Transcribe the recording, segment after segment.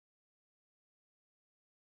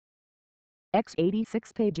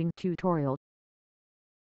x86 paging tutorial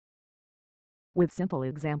with simple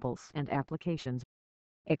examples and applications,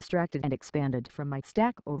 extracted and expanded from my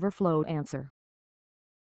Stack Overflow answer.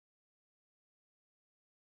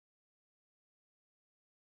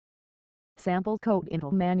 Sample code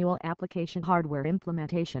Intel manual application hardware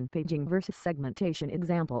implementation paging versus segmentation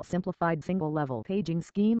example simplified single-level paging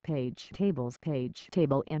scheme page tables page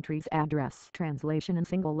table entries address translation and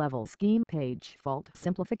single-level scheme page fault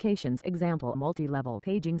simplifications example multi-level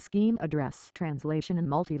paging scheme address translation and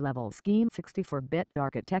multi-level scheme 64-bit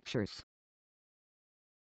architectures.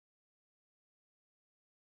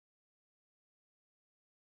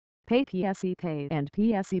 PSE pay and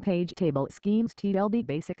PSE page table schemes TLB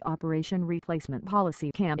basic operation replacement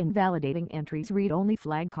policy CAM invalidating entries read-only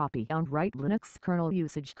flag copy on write Linux kernel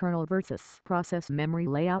usage kernel versus process memory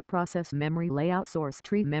layout source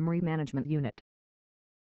tree memory management unit.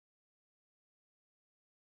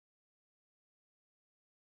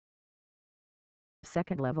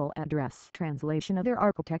 Second level address translation of their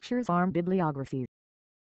architectures ARM bibliography.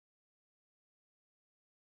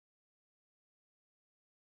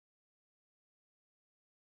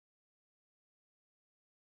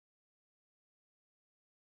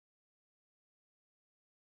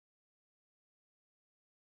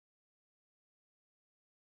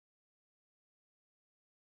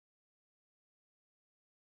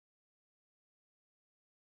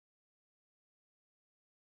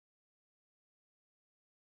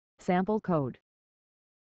 Sample code.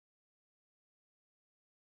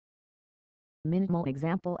 Minimal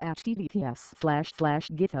example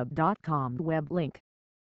https://github.com web link.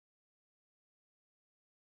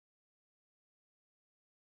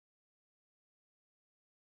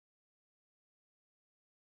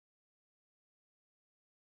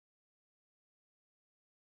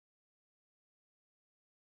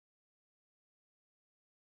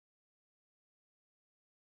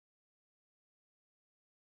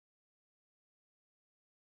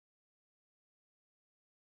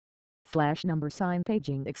 /$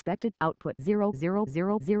 paging expected output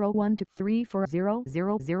 00001 to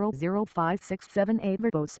 340000567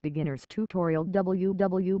 verbose beginners tutorial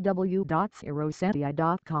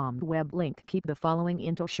www.zerosenti.com web link. Keep the following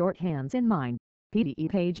Intel shorthands in mind: PDE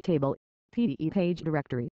page table, PDE page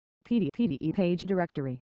directory, PDE page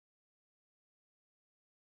directory.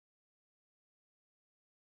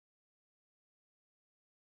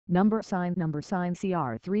 Number sign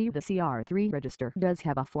CR3. The CR3 register does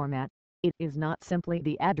have a format. It is not simply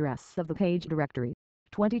the address of the page directory,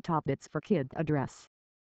 20 top bits for kid address.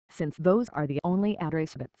 Since those are the only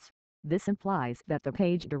address bits, this implies that the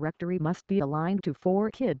page directory must be aligned to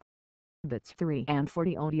 4 kid bits 3 and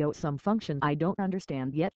 40 audio. Some function I don't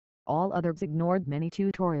understand yet, all others ignored. Many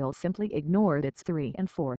tutorials simply ignore bits 3 and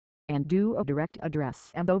 4, and do a direct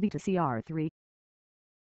address MOV to CR3.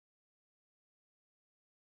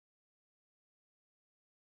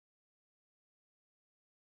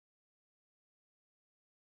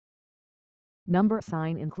 Number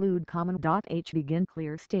sign include common.h begin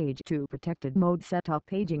clear stage 2 protected mode setup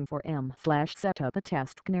paging for m/setup a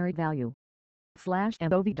test canary value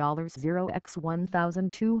 /MOV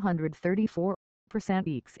 $0x1234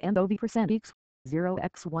 %x MOV %x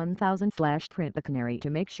 0x1000 print the canary to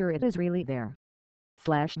make sure it is really there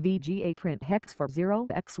 /VGA print hex for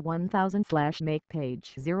 0x1000 make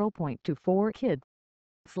page 0.24 kid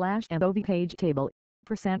 /MOV page table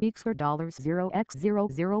 %x for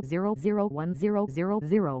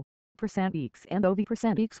 $0x00001000 %x MOV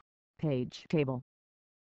 %x page table.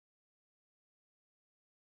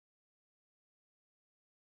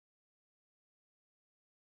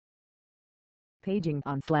 Paging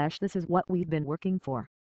on flash. This is what we've been working for.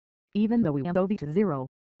 Even though we MOV to 0,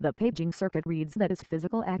 the paging circuit reads that is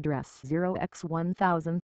physical address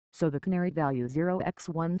 0x1000, so the canary value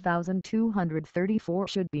 0x1234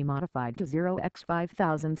 should be modified to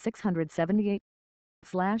 0x5678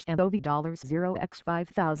 /MOV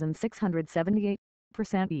 $0x5678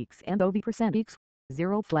 %x MOV %x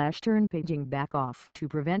 0 turn paging back off to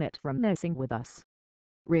prevent it from messing with us.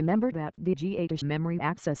 Remember that VGA is memory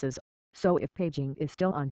accesses, so if paging is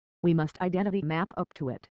still on, we must identity map up to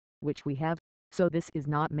it, which we have, so this is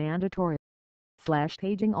not mandatory.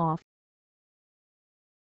 Paging off.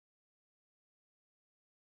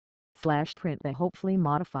 Print the hopefully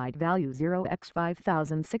modified value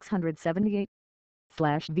 0x5678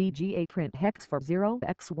 /VGA print hex for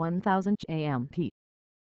 0x1000 AMP.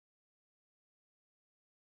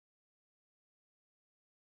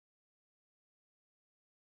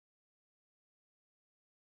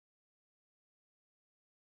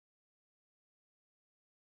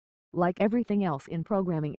 Like everything else in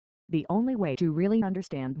programming, The only way to really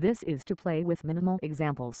understand this is to play with minimal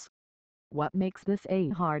examples. What makes this a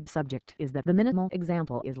hard subject is that the minimal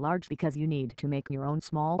example is large because you need to make your own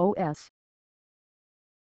small OS.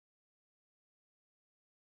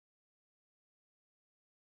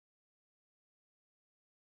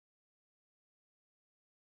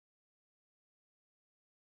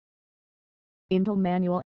 Intel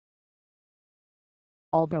Manual.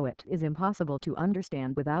 Although it is impossible to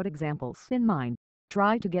understand without examples in mind,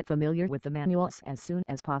 try to get familiar with the manuals as soon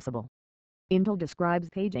as possible. Intel describes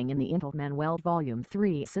paging in the Intel Manual Volume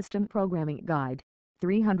 3 System Programming Guide,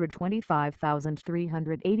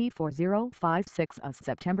 325,384-056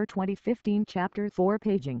 September 2015 Chapter 4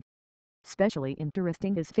 Paging. Specially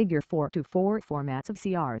interesting is Figure 4-4 formats of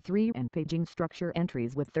CR3 and paging structure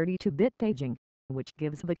entries with 32-bit paging, which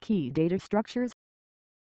gives the key data structures.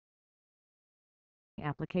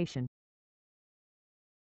 Application.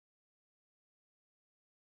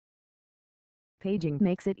 Paging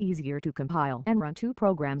makes it easier to compile and run two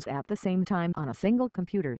programs at the same time on a single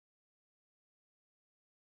computer.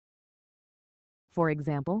 For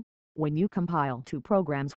example, when you compile two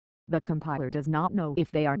programs, the compiler does not know if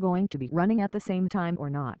they are going to be running at the same time or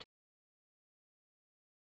not.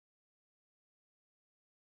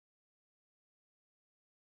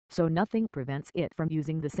 So nothing prevents it from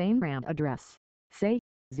using the same RAM address, say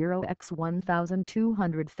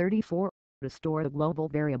 0x1234, to store the global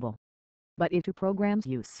variable. But if two programs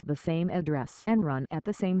use the same address and run at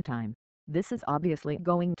the same time, this is obviously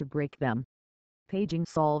going to break them. Paging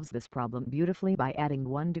solves this problem beautifully by adding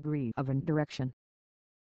 1 degree of indirection.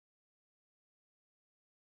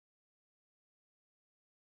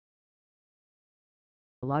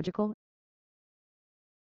 Logical,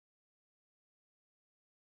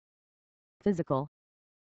 physical,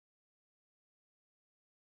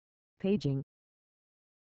 paging.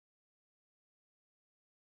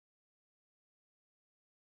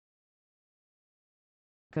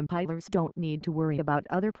 Compilers don't need to worry about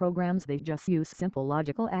other programs, they just use simple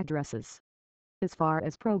logical addresses. As far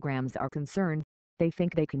as programs are concerned, they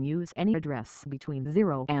think they can use any address between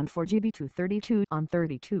 0 and 4GB to 32 on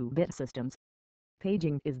 32-bit systems.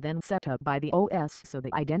 Paging is then set up by the OS so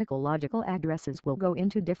the identical logical addresses will go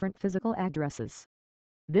into different physical addresses.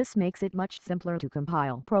 This makes it much simpler to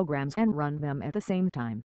compile programs and run them at the same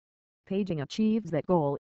time. Paging achieves that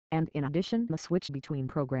goal, and in addition the switch between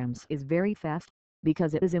programs is very fast.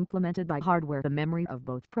 Because it is implemented by hardware, the memory of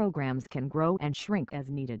both programs can grow and shrink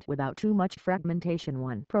as needed without too much fragmentation.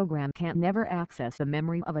 One program can never access the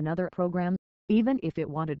memory of another program, even if it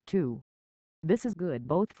wanted to. This is good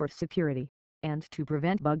both for security and to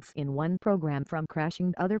prevent bugs in one program from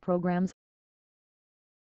crashing other programs.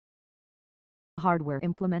 Hardware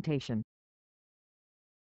implementation.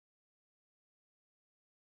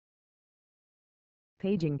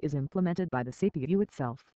 Paging is implemented by the CPU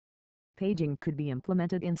itself. Paging could be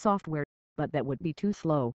implemented in software, but that would be too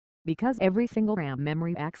slow, because every single RAM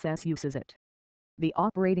memory access uses it. The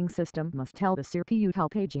operating system must tell the CPU how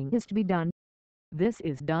paging is to be done. This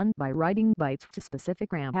is done by writing bytes to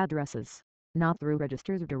specific RAM addresses, not through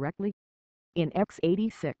registers directly. In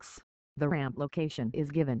x86, the RAM location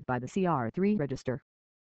is given by the CR3 register.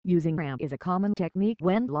 Using RAM is a common technique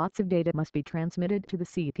when lots of data must be transmitted to the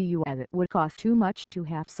CPU, as it would cost too much to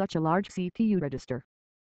have such a large CPU register.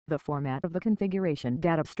 The format of the configuration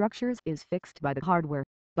data structures is fixed by the hardware,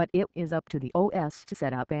 but it is up to the OS to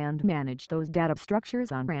set up and manage those data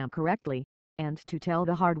structures on RAM correctly, and to tell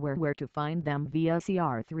the hardware where to find them via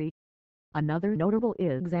CR3. Another notable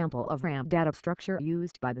example of RAM data structure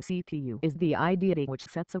used by the CPU is the IDE, which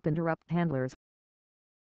sets up interrupt handlers.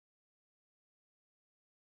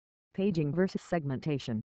 Paging versus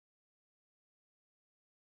segmentation.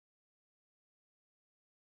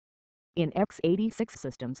 In x86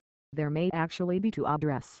 systems, there may actually be two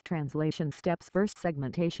address translation steps: first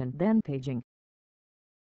segmentation, then paging.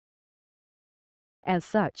 As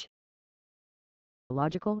such,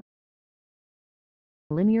 logical,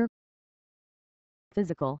 linear,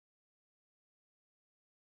 physical,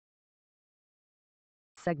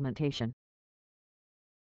 segmentation,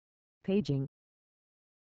 paging.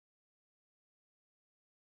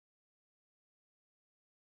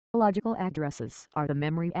 Logical addresses are the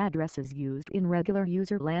memory addresses used in regular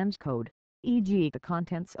user land code, e.g. the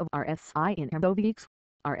contents of RSI in MOVX,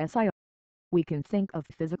 RSI. We can think of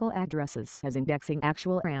physical addresses as indexing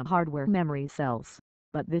actual RAM hardware memory cells,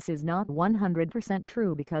 but this is not 100%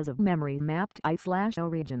 true because of memory-mapped I/O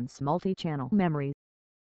regions multi-channel memory.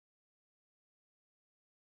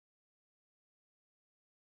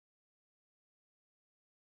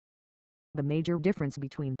 The major difference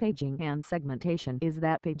between paging and segmentation is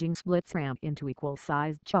that paging splits RAM into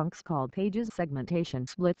equal-sized chunks called pages. Segmentation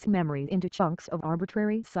splits memory into chunks of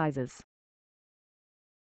arbitrary sizes.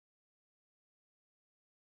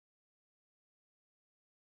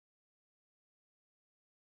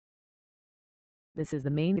 This is the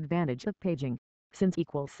main advantage of paging, since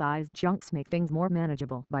equal-sized chunks make things more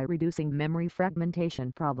manageable by reducing memory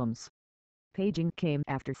fragmentation problems. Paging came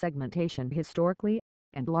after segmentation historically,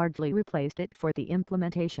 and largely replaced it for the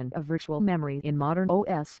implementation of virtual memory in modern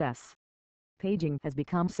OSs. Paging has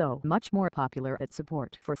become so much more popular that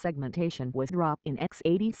support for segmentation was dropped in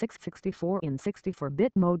x86-64 in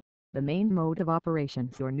 64-bit mode, the main mode of operation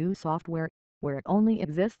for new software, where it only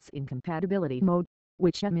exists in compatibility mode,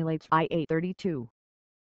 which emulates IA32.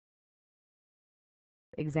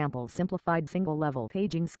 Example: simplified single-level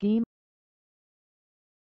paging scheme.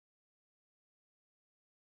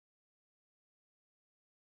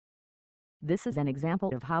 This is an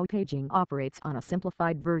example of how paging operates on a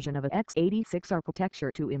simplified version of an x86 architecture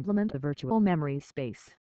to implement a virtual memory space.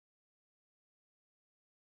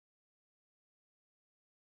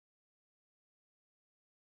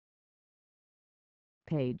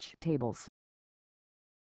 Page tables.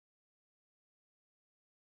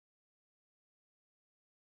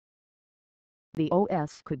 The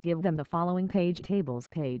OS could give them the following page tables.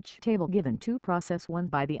 Page table given to process 1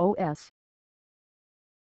 by the OS.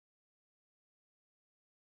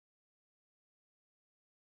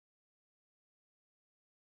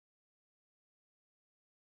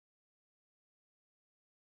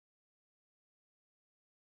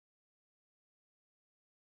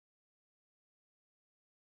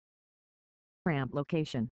 RAM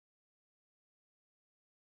location.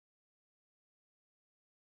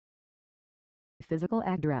 Physical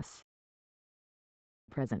address.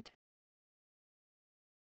 Present.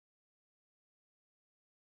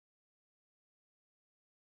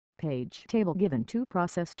 Page table given to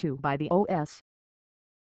process 2 by the OS.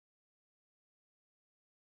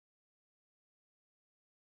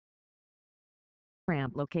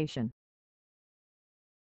 RAM location.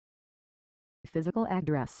 Physical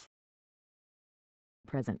address.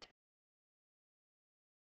 Present.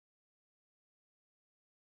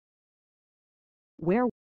 Where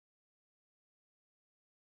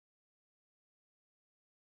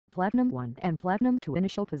Platinum 1 and Platinum 2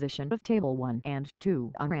 initial position of table 1 and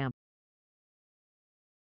 2 on RAM.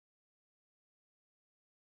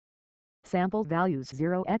 Sample values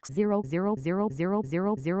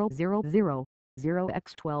 0x00000000,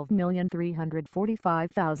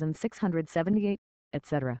 0x12,345,678,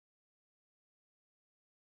 etc.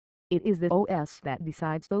 It is the OS that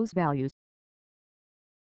decides those values.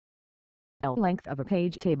 L length of a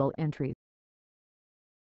page table entry.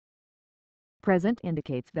 Present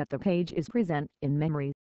indicates that the page is present in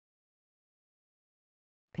memory.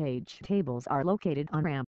 Page tables are located on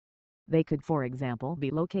RAM. They could, for example, be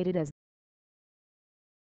located as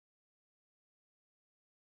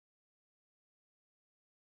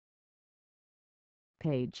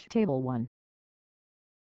page table 1,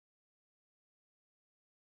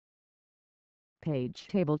 page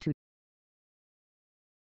table 2.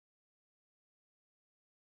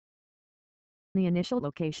 The initial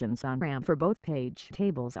locations on RAM for both page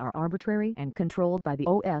tables are arbitrary and controlled by the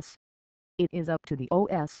OS. It is up to the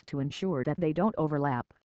OS to ensure that they don't overlap.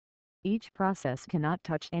 Each process cannot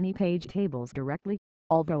touch any page tables directly,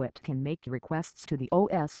 although it can make requests to the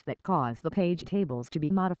OS that cause the page tables to be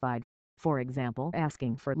modified, for example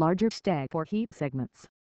asking for larger stack or heap segments.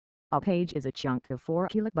 A page is a chunk of 4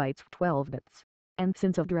 kilobytes 12 bits, and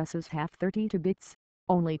since addresses have 32 bits,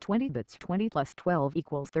 only 20 bits 20 plus 12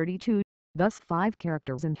 equals 32, thus 5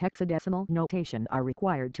 characters in hexadecimal notation are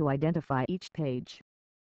required to identify each page.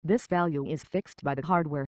 This value is fixed by the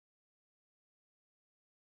hardware.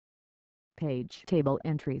 Page table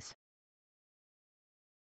entries.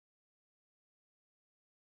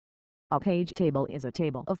 A page table is a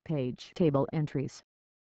table of page table entries.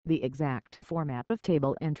 The exact format of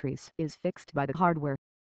table entries is fixed by the hardware.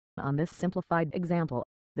 On this simplified example,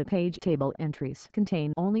 the page table entries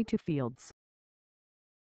contain only 2 fields: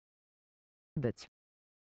 bits,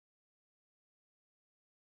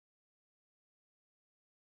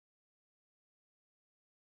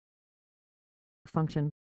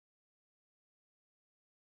 function,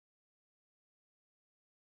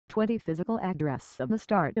 20 physical address of the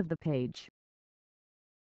start of the page,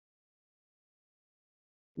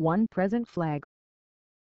 1 present flag.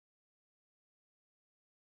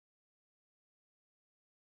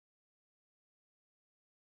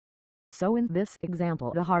 So in this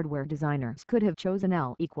example the hardware designers could have chosen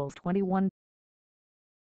L equals 21,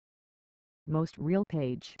 Most real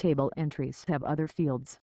page table entries have other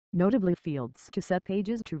fields, notably fields to set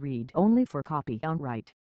pages to read only for copy on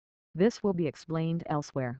write. This will be explained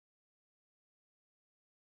elsewhere.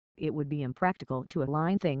 It would be impractical to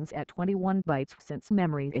align things at 21 bytes since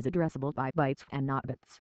memory is addressable by bytes and not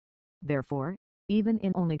bits. Therefore, even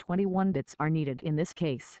in only 21 bits are needed in this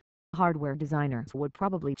case. Hardware designers would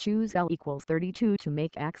probably choose L equals 32 to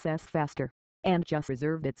make access faster, and just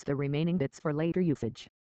reserve the remaining bits for later usage.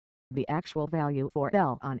 The actual value for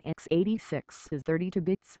L on x86 is 32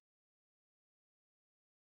 bits.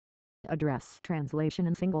 Address translation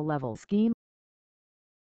and single-level scheme.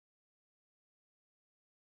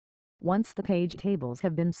 Once the page tables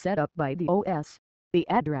have been set up by the OS, the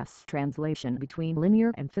address translation between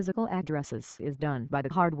linear and physical addresses is done by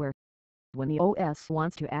the hardware. When the OS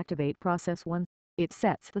wants to activate process 1, it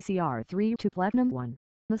sets the CR3 to Platinum 1,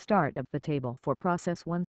 the start of the table for process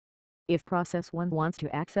 1. If process 1 wants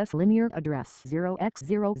to access linear address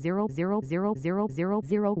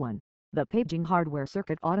 0x00000001, the paging hardware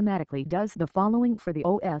circuit automatically does the following for the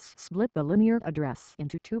OS: split the linear address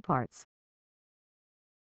into two parts.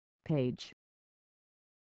 Page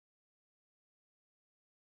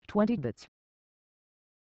 20 bits.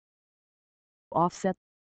 Offset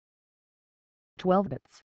 12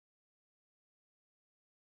 bits.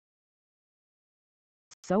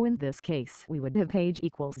 So in this case we would have page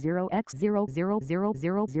equals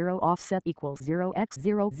 0x000000 offset equals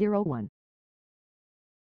 0x001.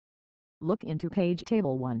 Look into page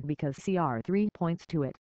table 1 because CR3 points to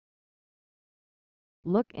it.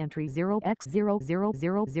 Look entry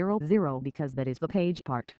 0x00000 because that is the page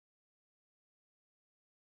part.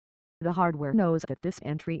 The hardware knows that this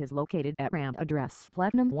entry is located at RAM address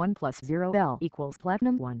Platinum 1 plus 0L equals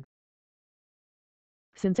Platinum 1.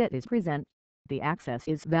 Since it is present, the access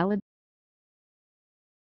is valid.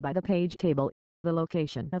 By the page table, the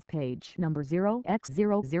location of page number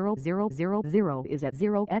 0x00000 is at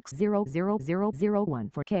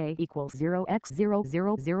 0x00001 for k equals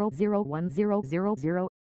 0x0000100.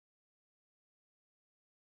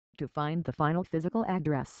 To find the final physical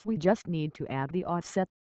address we just need to add the offset.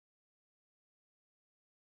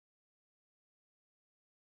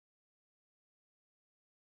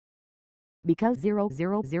 Because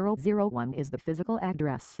 00001 is the physical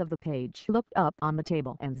address of the page looked up on the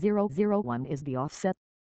table and 001 is the offset.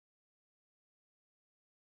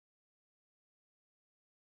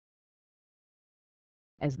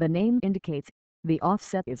 As the name indicates, the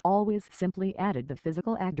offset is always simply added the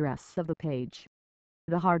physical address of the page.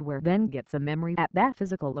 The hardware then gets the memory at that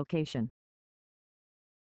physical location.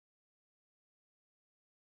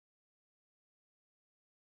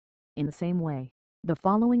 In the same way, the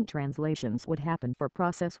following translations would happen for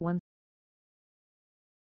process 1.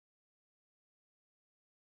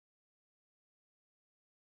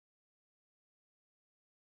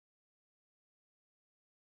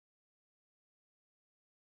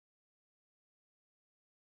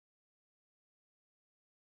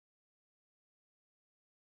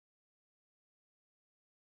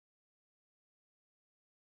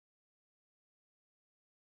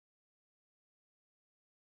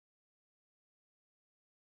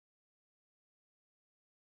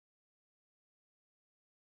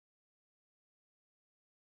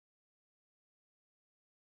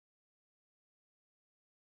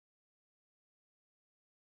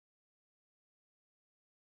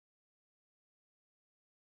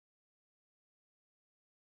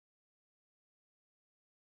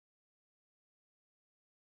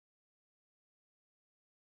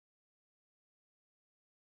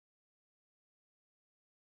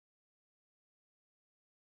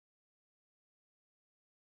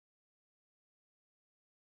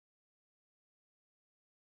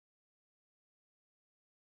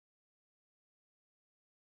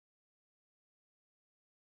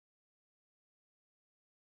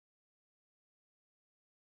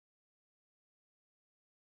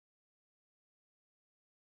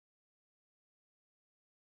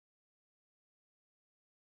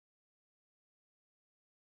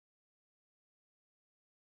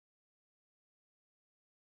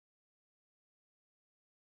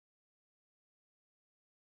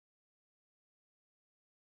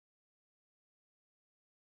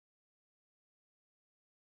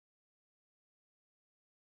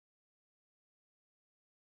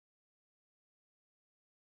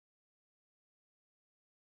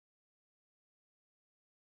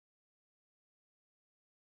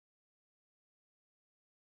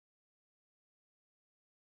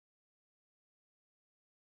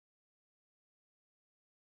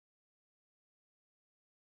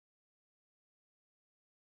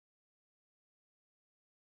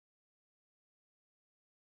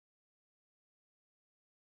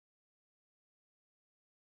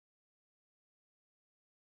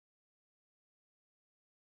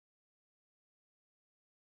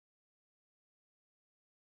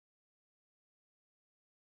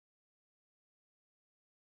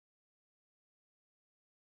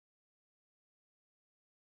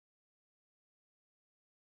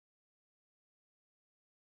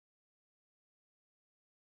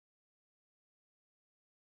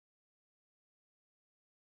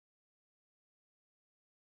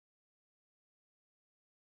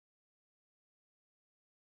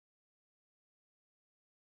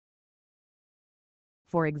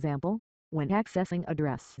 For example, when accessing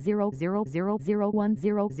address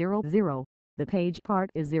 00001000, the page part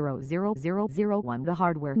is 00001. The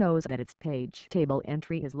hardware knows that its page table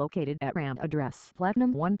entry is located at RAM address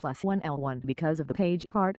Platinum 1 plus 1L1 because of the page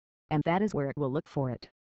part, and that is where it will look for it.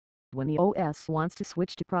 When the OS wants to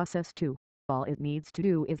switch to process 2, all it needs to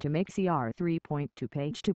do is to make CR3 point to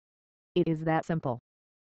page 2. It is that simple.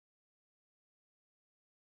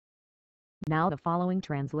 Now the following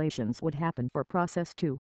translations would happen for process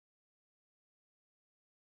 2.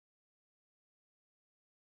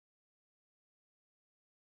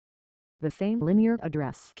 The same linear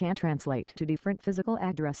address can translate to different physical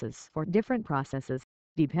addresses for different processes,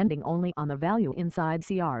 depending only on the value inside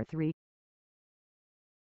CR3.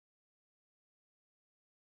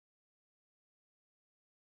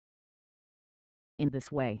 In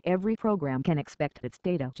this way, every program can expect its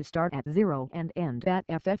data to start at 0 and end at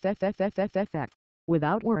FFFFFFF,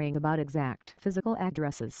 without worrying about exact physical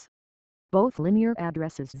addresses. Both linear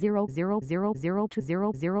addresses 0000 to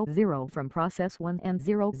 000 from process 1 and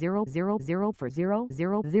 0000 for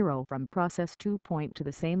 000 from process 2 point to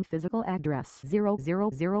the same physical address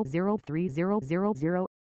 00003000.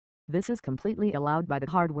 This is completely allowed by the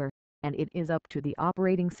hardware, and it is up to the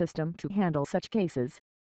operating system to handle such cases.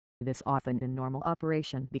 This often in normal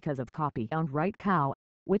operation because of copy and write cow,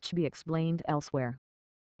 which be explained elsewhere.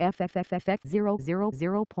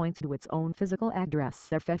 FFFFX000 points to its own physical address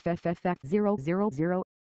FFFFX000.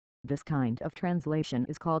 This kind of translation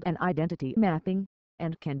is called an identity mapping,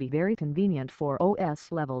 and can be very convenient for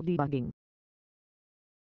OS-level debugging.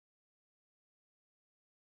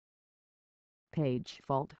 Page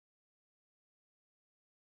fault.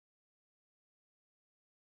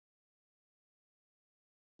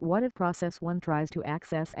 What if process 1 tries to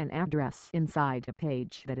access an address inside a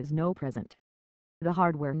page that is no present? The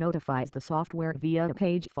hardware notifies the software via a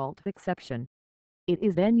page fault exception. It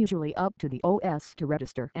is then usually up to the OS to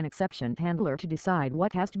register an exception handler to decide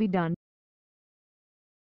what has to be done.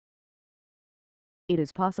 It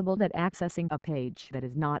is possible that accessing a page that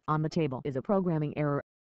is not on the table is a programming error.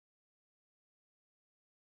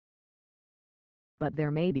 But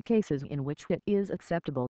there may be cases in which it is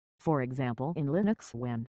acceptable, for example in Linux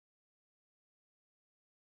when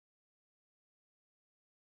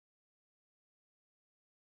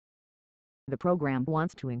the program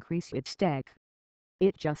wants to increase its stack.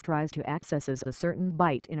 It just tries to access a certain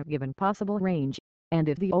byte in a given possible range, and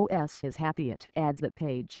if the OS is happy it adds the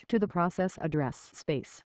page to the process address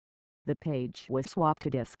space. The page was swapped to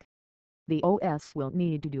disk. The OS will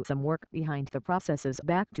need to do some work behind the process's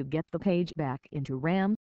back to get the page back into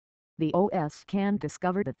RAM. The OS can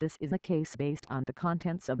discover that this is the case based on the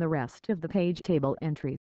contents of the rest of the page table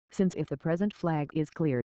entry, since if the present flag is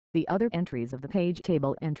cleared, the other entries of the page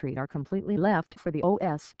table entry are completely left for the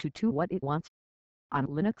OS to do what it wants. On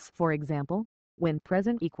Linux, for example, when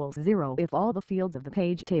present equals 0 if all the fields of the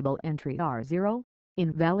page table entry are 0,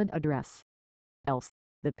 invalid address. Else,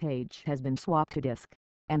 the page has been swapped to disk,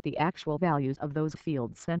 and the actual values of those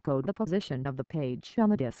fields encode the position of the page on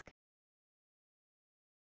the disk.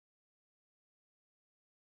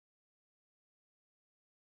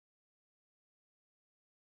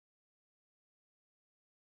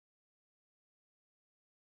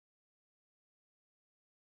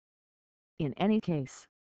 In any case,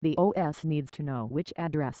 the OS needs to know which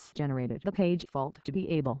address generated the page fault to be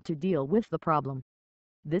able to deal with the problem.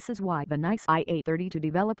 This is why the nice IA32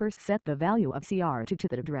 developers set the value of CR2 to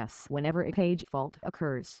the address whenever a page fault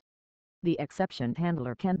occurs. The exception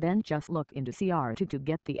handler can then just look into CR2 to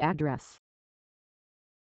get the address.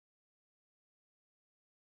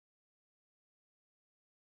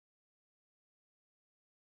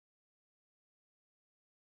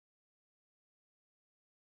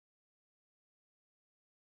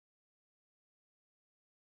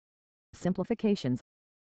 Simplifications.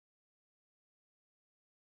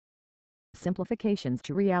 Simplifications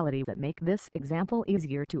to reality that make this example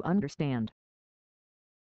easier to understand.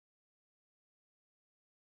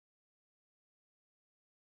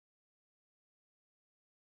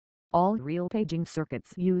 All real paging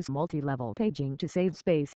circuits use multi-level paging to save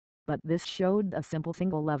space, but this showed a simple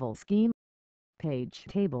single-level scheme. Page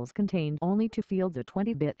tables contained only two fields, a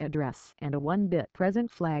 20-bit address and a 1-bit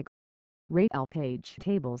present flag. RAL page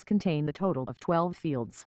tables contain the total of 12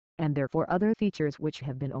 fields, and therefore other features which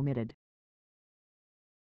have been omitted.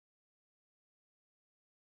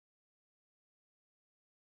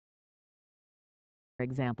 For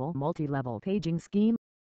example, multi-level paging scheme.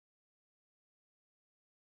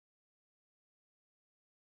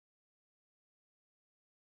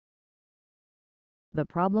 The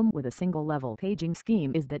problem with a single-level paging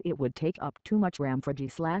scheme is that it would take up too much RAM for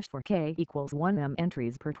G/4 K equals 1 M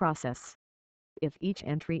entries per process. If each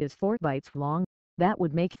entry is 4 bytes long, that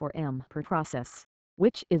would make 4 M per process,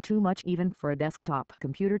 which is too much even for a desktop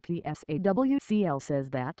computer. PSAWCL says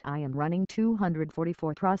that I am running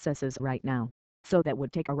 244 processes right now, so that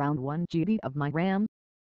would take around 1 GB of my RAM.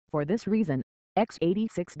 For this reason,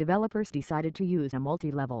 x86 developers decided to use a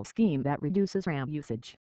multi-level scheme that reduces RAM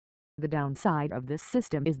usage. The downside of this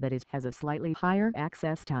system is that it has a slightly higher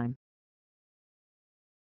access time.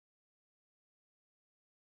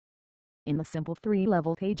 In the simple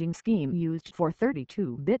 3-level paging scheme used for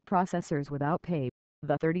 32-bit processors without PAY,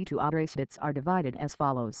 the 32 address bits are divided as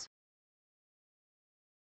follows.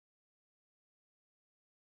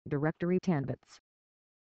 Directory 10 bits.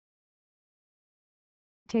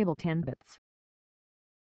 Table 10 bits.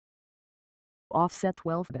 Offset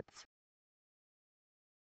 12 bits.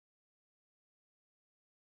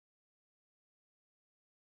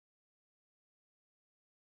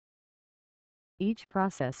 Each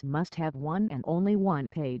process must have one and only one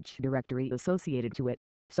page directory associated to it,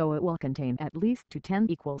 so it will contain at least 10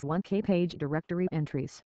 equals 1K page directory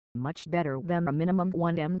entries, much better than the minimum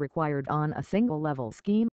 1M required on a single-level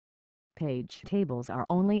scheme. Page tables are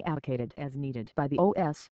only allocated as needed by the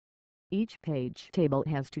OS. Each page table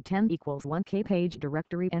has 10 equals 1K page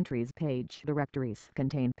directory entries. Page directories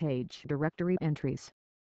contain page directory entries.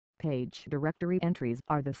 Page directory entries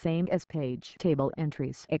are the same as page table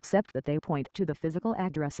entries except that they point to the physical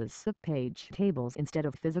addresses of page tables instead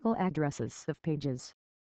of physical addresses of pages.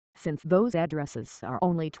 Since those addresses are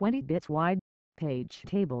only 20 bits wide, page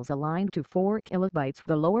tables aligned to 4 kilobytes,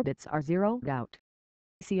 the lower bits are zeroed out.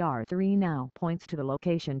 CR3 now points to the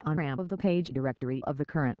location on RAM of the page directory of the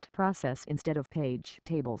current process instead of page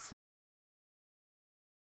tables.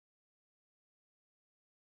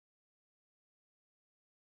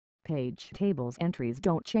 Page tables entries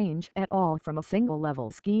don't change at all from a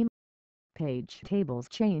single-level scheme. Page tables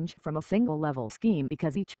change from a single-level scheme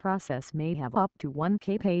because each process may have up to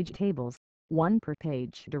 1K page tables, one per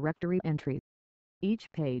page directory entry. Each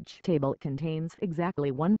page table contains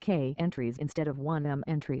exactly 1K entries instead of 1M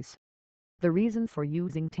entries. The reason for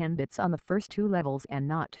using 10 bits on the first two levels and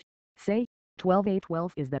not, say,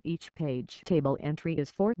 12A12 is that each page table entry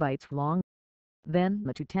is 4 bytes long. Then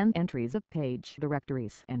the 10 entries of page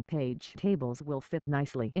directories and page tables will fit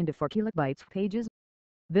nicely into 4 kilobytes pages.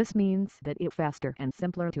 This means that it's faster and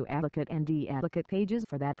simpler to allocate and deallocate pages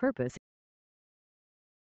for that purpose.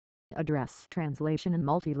 Address translation and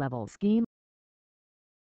multi-level scheme.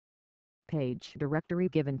 Page directory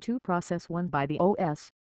given to process 1 by the OS.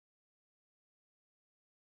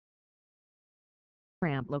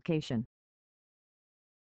 RAM location.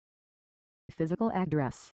 Physical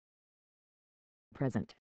address.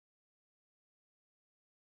 Present.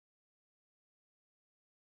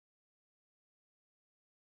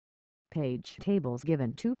 Page tables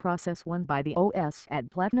given to process 1 by the OS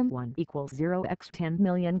at Platinum 1 equals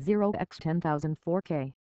 0x10,000,000 0x10,000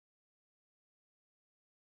 4K.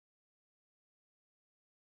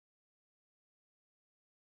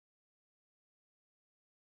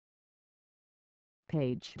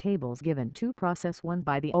 Page tables given to process 1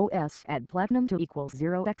 by the OS at Platinum 2 equals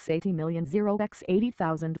 0x80,000,000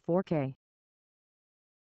 0x80,000 4K.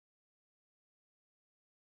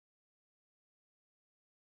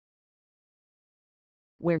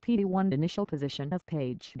 Where PD1 initial position of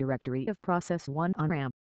page directory of process 1 on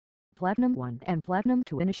RAM. Platinum 1 and Platinum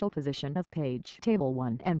 2 initial position of page table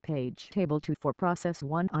 1 and page table 2 for process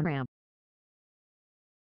 1 on RAM.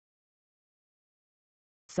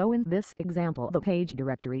 So in this example the page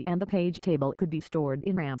directory and the page table could be stored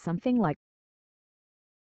in RAM something like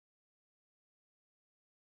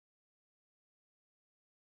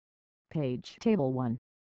page table 1,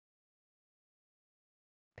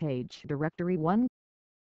 page directory 1,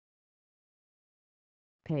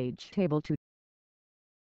 page table 2.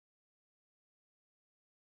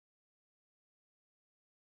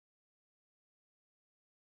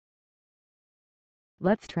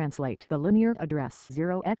 Let's translate the linear address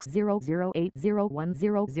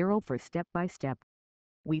 0x00801000 for step by step.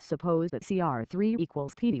 We suppose that CR3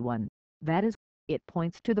 equals PD1, that is, it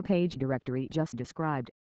points to the page directory just described.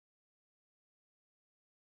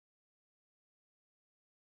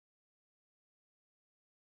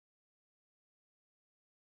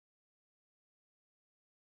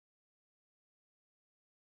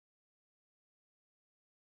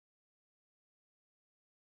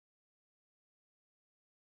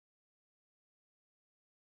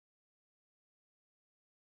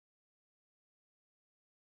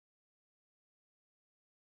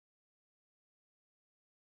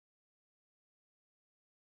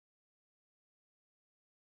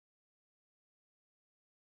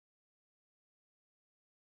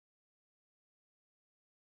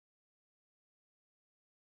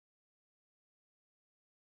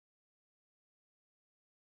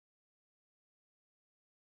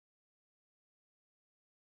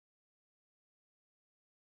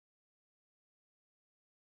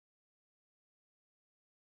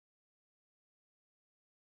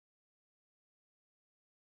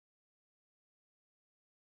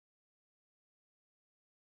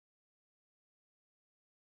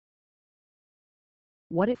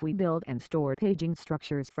 What if we build and store paging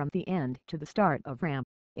structures from the end to the start of RAM,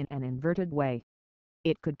 in an inverted way?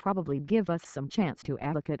 It could probably give us some chance to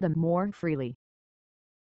allocate them more freely.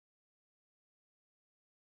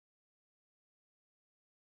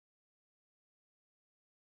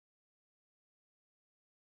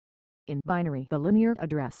 In binary, the linear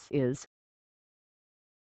address is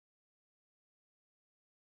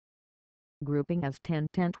grouping as 10,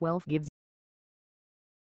 10, 12 gives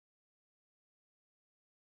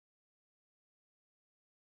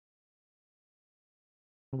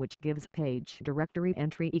which gives page directory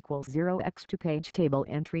entry equals 0x2 page table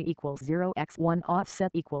entry equals 0x1 offset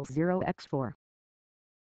equals 0x4.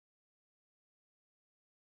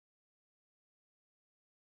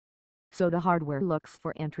 So the hardware looks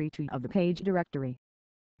for entry 2 of the page directory.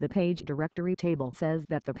 The page directory table says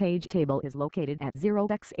that the page table is located at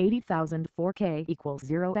 0x80,004k equals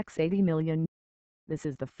 0x80,000,000. This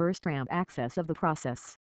is the first RAM access of the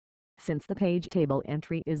process. Since the page table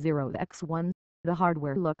entry is 0x1, the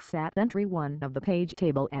hardware looks at entry 1 of the page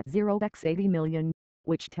table at 0x80,000,000,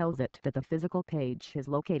 which tells it that the physical page is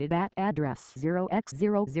located at address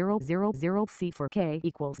 0x0000C4K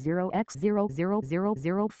equals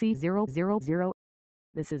 0x0000C000.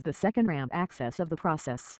 This is the second RAM access of the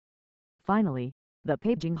process. Finally, the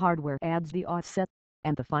paging hardware adds the offset,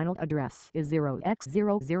 and the final address is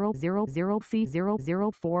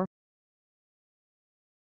 0x0000C004.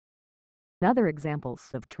 Other examples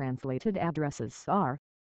of translated addresses are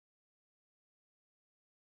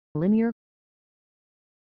linear,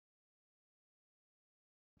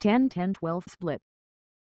 10-10-12 split,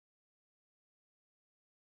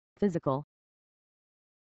 physical,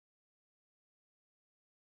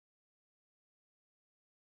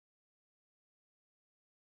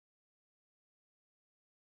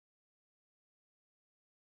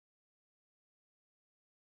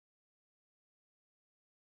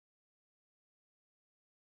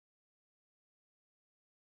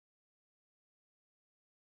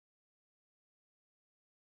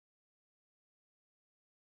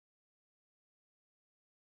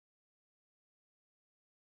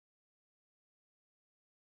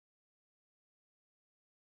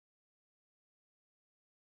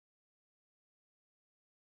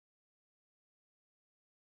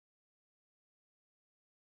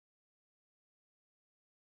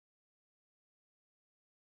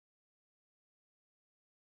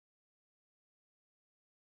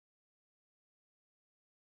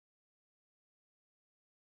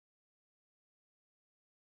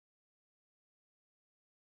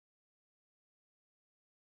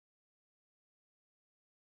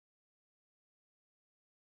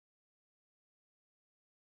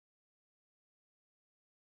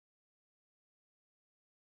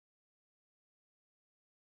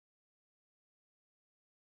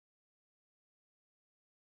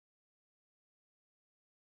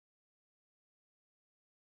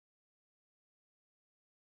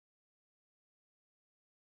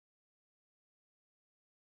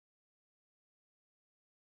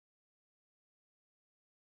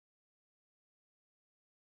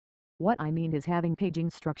 What I mean is having paging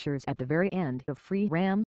structures at the very end of free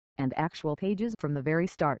RAM, and actual pages from the very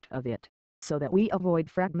start of it, so that we avoid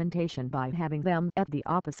fragmentation by having them at the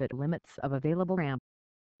opposite limits of available RAM.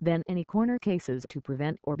 Then any corner cases to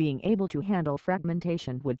prevent or being able to handle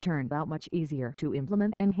fragmentation would turn out much easier to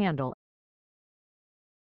implement and handle.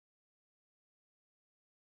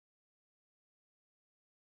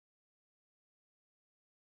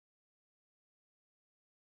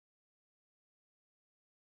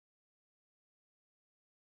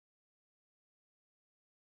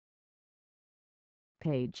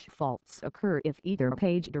 Page faults occur if either a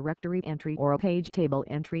page directory entry or a page table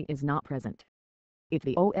entry is not present. If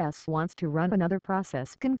the OS wants to run another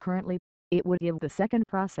process concurrently, it would give the second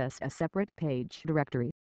process a separate page directory,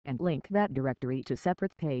 and link that directory to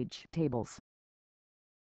separate page tables.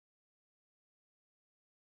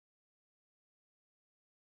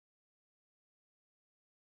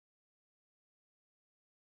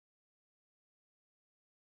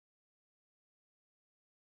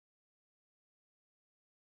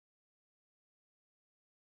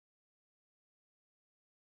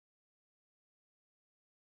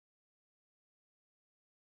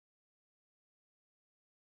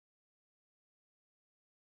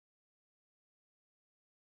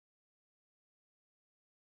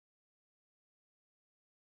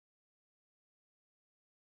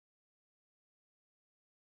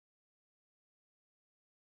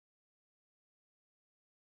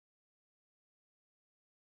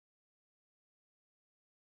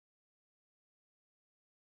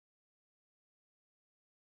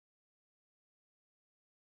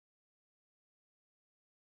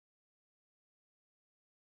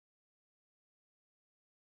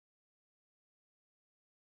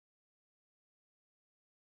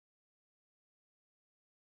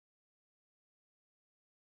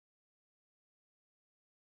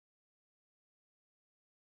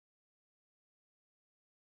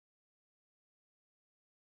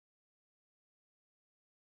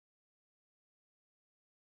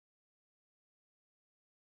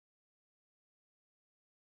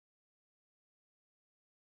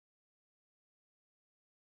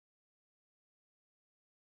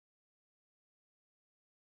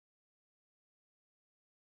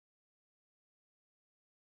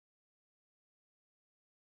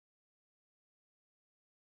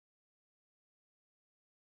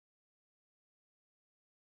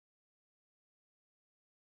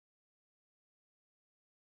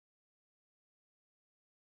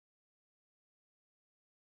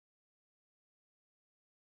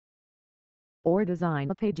 or design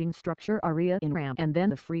a paging structure area in RAM and then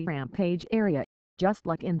the free RAM page area, just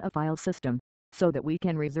like in a file system, so that we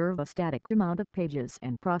can reserve a static amount of pages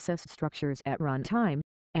and process structures at runtime,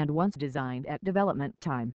 and once designed at development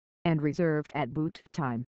time, and reserved at boot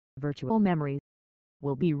time. Virtual memory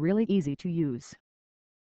will be really easy to use.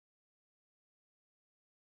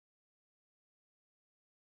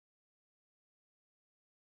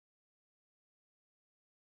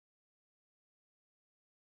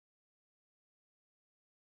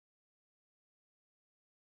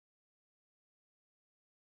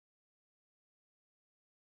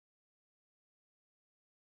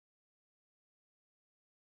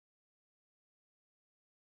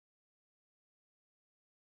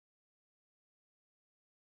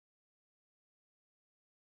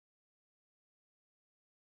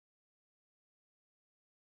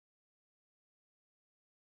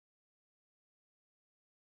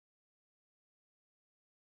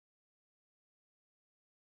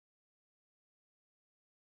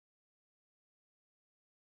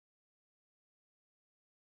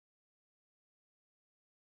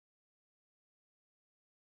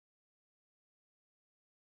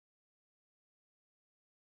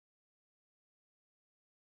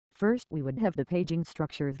 First we would have the paging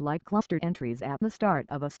structures like clustered entries at the start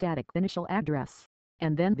of a static initial address,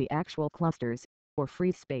 and then the actual clusters, or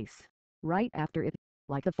free space, right after it,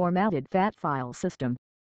 like a formatted FAT file system.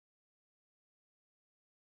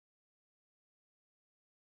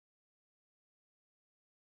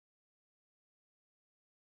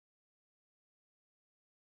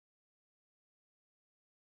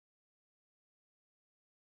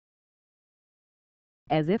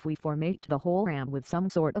 As if we format the whole RAM with some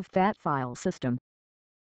sort of FAT file system.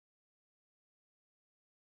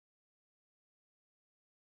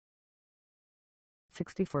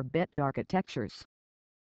 (64-bit) architectures.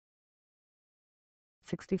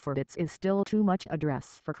 64 bits is still too much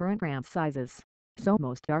address for current RAM sizes, so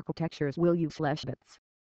most architectures will use /bits.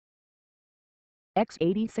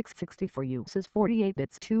 x86-64 uses 48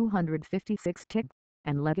 bits 256 tick,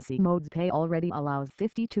 and legacy modes PAY already allows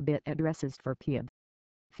 52-bit addresses for PIB.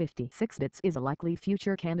 56 bits is a likely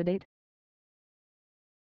future candidate.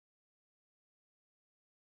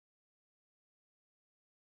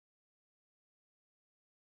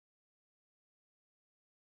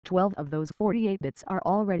 12 of those 48 bits are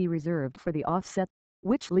already reserved for the offset,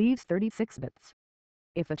 which leaves 36 bits.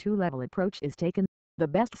 If a two-level approach is taken, the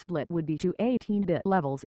best split would be to 18-bit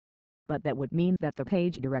levels, but that would mean that the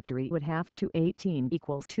page directory would have to 18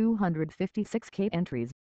 equals 256k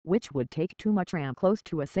entries, which would take too much RAM close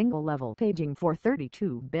to a single-level paging for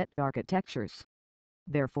 32-bit architectures.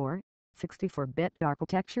 Therefore, 64-bit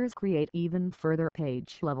architectures create even further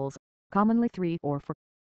page levels, commonly 3 or 4.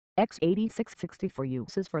 x86-64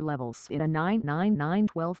 uses 4 levels in a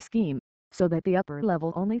 99912 scheme, so that the upper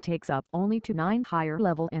level only takes up only 9 higher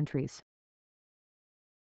level entries.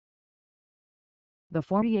 The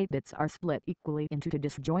 48 bits are split equally into 2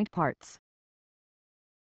 disjoint parts.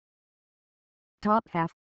 Top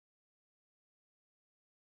half,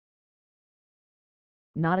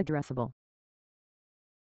 not addressable.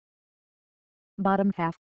 Bottom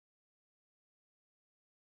half,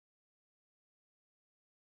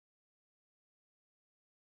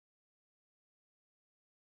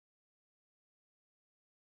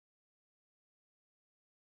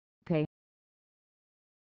 pay.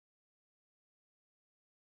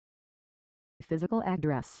 Physical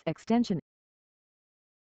address extension.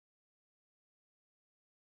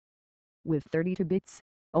 With 32 bits,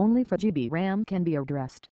 only 4 GB RAM can be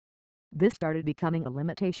addressed. This started becoming a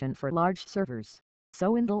limitation for large servers,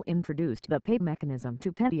 so Intel introduced the pay mechanism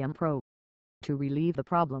to Pentium Pro. To relieve the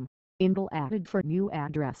problem, Intel added 4 new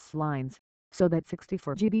address lines, so that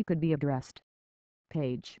 64 GB could be addressed.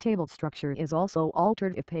 Page table structure is also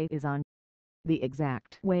altered if pay is on. The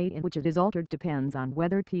exact way in which it is altered depends on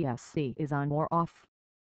whether PSC is on or off.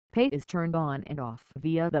 Pay is turned on and off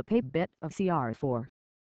via the pay bit of CR4.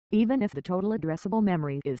 Even if the total addressable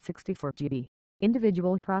memory is 64 GB,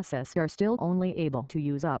 individual processors are still only able to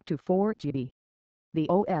use up to 4 GB. The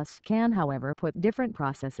OS can however put different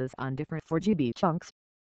processes on different 4 GB chunks.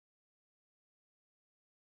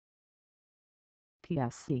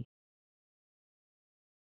 PSC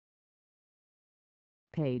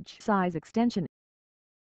Page size extension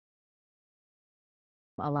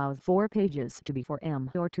allows 4 pages to be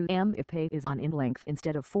 4M or 2M if pay is on in length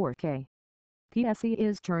instead of 4K. PSC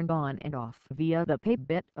is turned on and off via the pay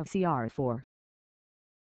bit of CR4.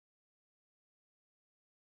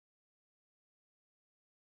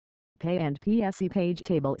 Pay and PSC page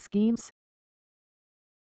table schemes.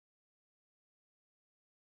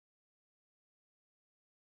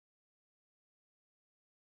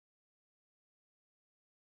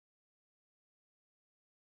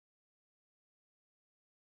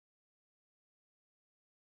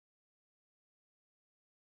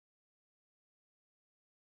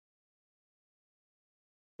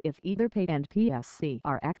 If either pay and PSC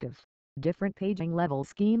are active, different paging level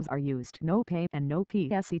schemes are used. No pay and no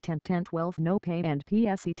PSC 10.10.12, no pay and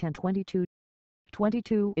PSC 10.22.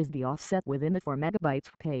 22 is the offset within the 4 MB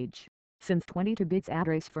page, since 22 bits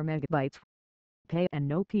address 4 MB. Pay and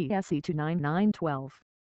no PSC 29912.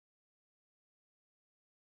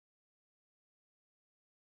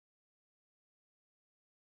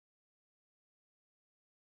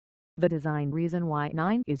 The design reason why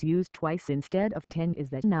 9 is used twice instead of 10 is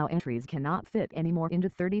that now entries cannot fit anymore into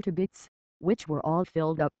 32 bits, which were all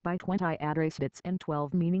filled up by 20 address bits and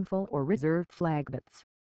 12 meaningful or reserved flag bits.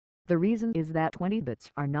 The reason is that 20 bits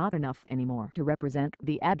are not enough anymore to represent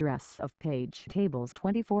the address of page tables.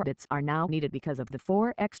 24 bits are now needed because of the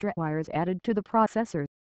 4 extra wires added to the processor.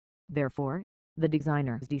 Therefore, the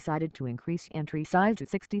designers decided to increase entry size to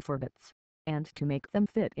 64 bits. And to make them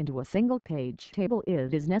fit into a single page table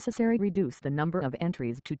it is necessary to reduce the number of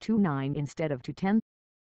entries to 29 instead of to 10.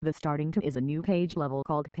 The starting to is a new page level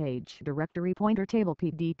called Page Directory Pointer Table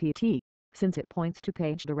PDPT, since it points to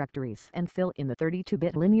page directories and fill in the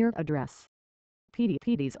 32-bit linear address.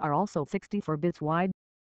 PDPTs are also 64 bits wide.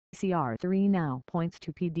 CR3 now points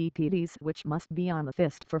to PDPTs which must be on the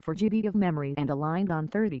fist for 4 GB of memory and aligned on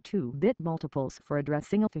 32-bit multiples for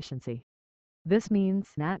addressing efficiency. This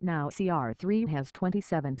means that now CR3 has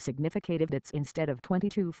 27 significant bits instead of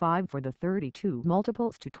 22.5 for the 32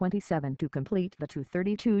 multiples to 27 to complete the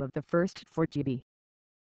 232 of the first 4 GB.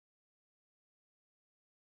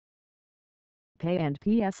 Pay and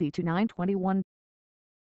PSC 2921.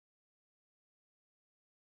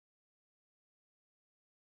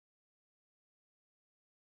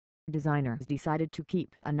 Designers decided to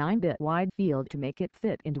keep a 9-bit wide field to make it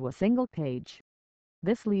fit into a single page.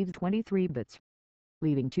 This leaves 23 bits,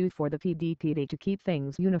 leaving 2 for the PDPT to keep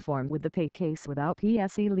things uniform with the pay case. Without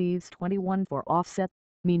PSC leaves 21 for offset,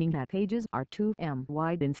 meaning that pages are 2M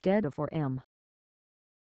wide instead of 4M.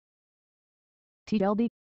 TLB.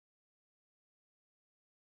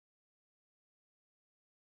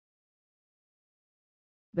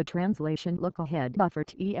 The translation look-ahead buffer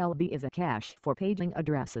TLB is a cache for paging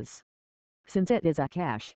addresses. Since it is a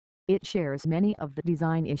cache, it shares many of the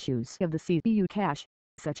design issues of the CPU cache,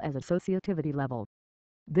 such as associativity level.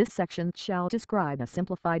 This section shall describe a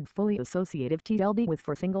simplified fully associative TLB with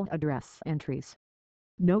 4 single address entries.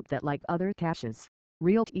 Note that like other caches,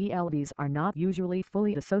 real TLBs are not usually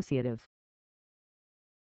fully associative.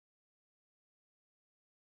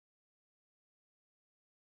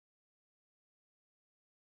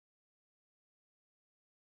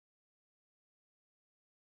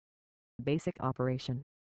 Basic operation.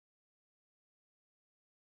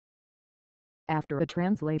 After a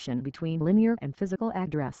translation between linear and physical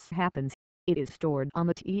address happens, it is stored on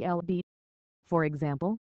the TLB. For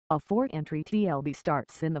example, a 4-entry TLB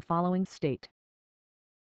starts in the following state: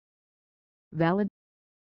 valid,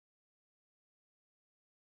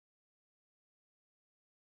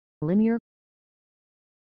 linear,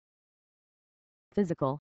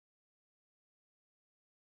 physical.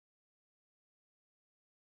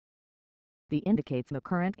 The indicates the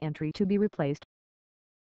current entry to be replaced.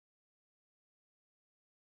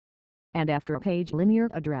 And after a page linear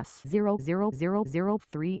address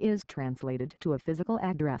 00003 is translated to a physical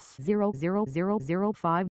address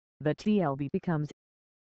 00005, the TLB becomes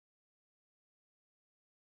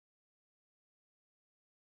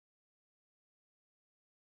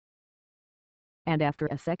and after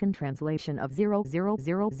a second translation of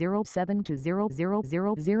 00007 to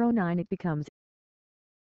 00009 it becomes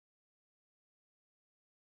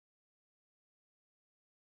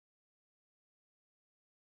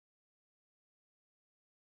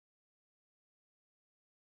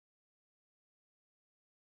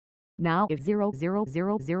now if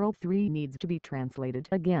 00003 needs to be translated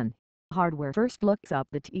again. Hardware first looks up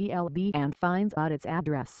the TLB and finds out its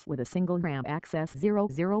address with a single RAM access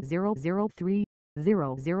 00003,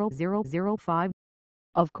 00005.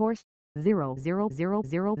 Of course,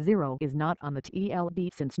 00000 is not on the TLB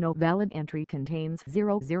since no valid entry contains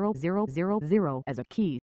 00000 as a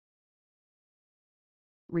key.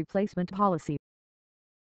 Replacement policy.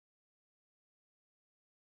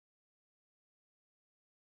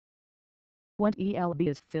 When TLB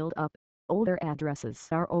is filled up, older addresses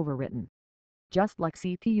are overwritten. Just like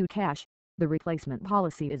CPU cache, the replacement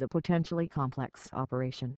policy is a potentially complex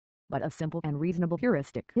operation, but a simple and reasonable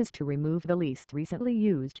heuristic is to remove the least recently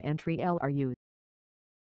used entry LRU.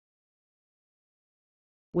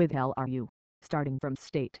 With LRU, starting from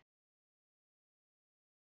state,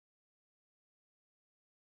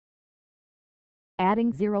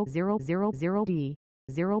 adding 0000D,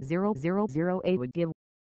 0000A would give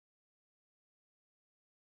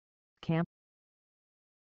camp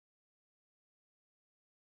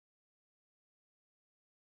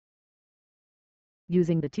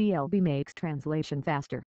Using the TLB makes translation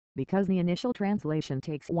faster, because the initial translation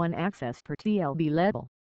takes 1 access per TLB level,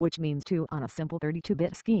 which means 2 on a simple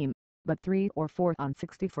 32-bit scheme, but 3 or 4 on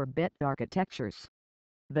 64-bit architectures.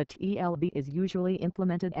 The TLB is usually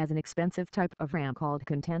implemented as an expensive type of RAM called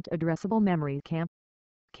Content Addressable Memory CAM.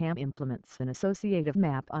 CAM implements an associative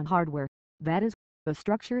map on hardware, that is, the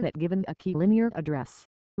structure that given a key linear address,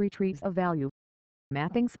 retrieves a value.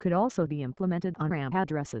 Mappings could also be implemented on RAM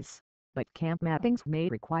addresses, but CAM mappings may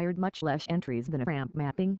require much less entries than a RAM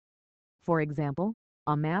mapping. For example,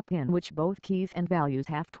 a map in which both keys and values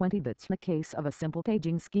have 20 bits in the case of a simple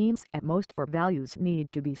paging schemes at most 4 values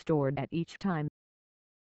need to be stored at each time.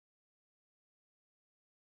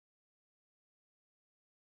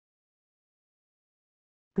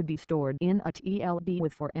 Could be stored in a TLB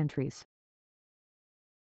with 4 entries.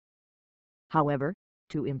 However,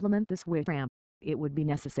 to implement this with RAM, it would be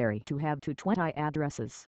necessary to have 220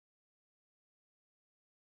 addresses,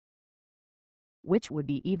 which would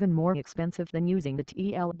be even more expensive than using the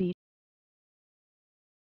TLB.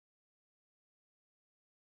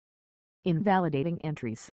 Invalidating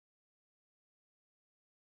entries.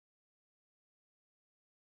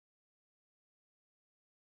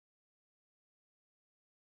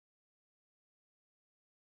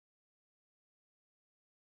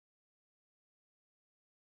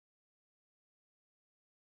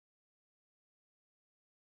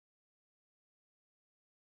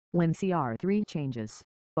 When CR3 changes,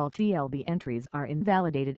 all TLB entries are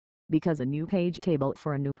invalidated, because a new page table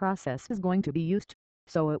for a new process is going to be used,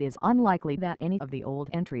 so it is unlikely that any of the old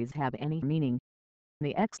entries have any meaning.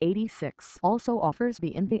 The x86 also offers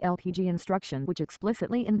the INVLPG instruction which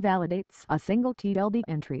explicitly invalidates a single TLB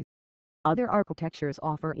entry. Other architectures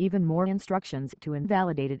offer even more instructions to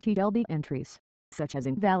invalidate TLB entries, such as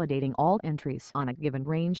invalidating all entries on a given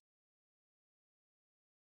range.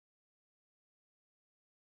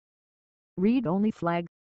 Read-only flag.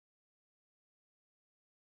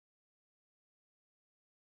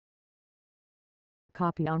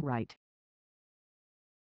 Copy on write.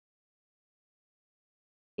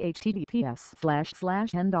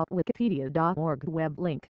 https://n.wikipedia.org web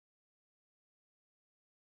link.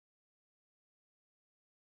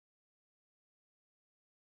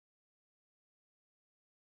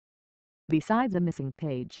 Besides a missing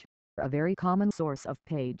page, a very common source of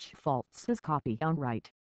page faults is copy on write.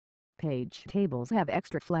 Page tables have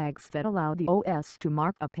extra flags that allow the OS to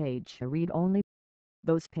mark a page read-only.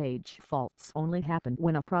 Those page faults only happen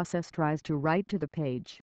when a process tries to write to the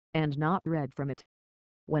page, and not read from it.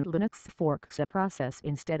 When Linux forks a process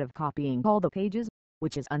instead of copying all the pages,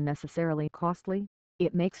 which is unnecessarily costly,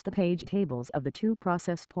 it makes the page tables of the two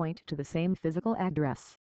processes point to the same physical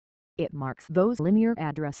address. It marks those linear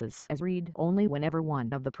addresses as read-only whenever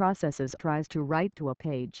one of the processes tries to write to a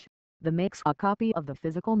page. That makes a copy of the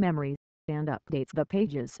physical memory, and updates the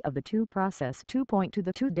pages of the two processes to point to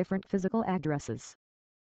the two different physical addresses.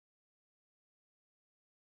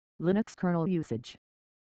 Linux kernel usage.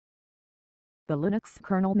 The Linux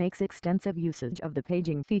kernel makes extensive usage of the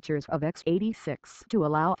paging features of x86 to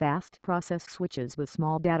allow fast process switches with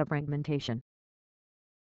small data fragmentation.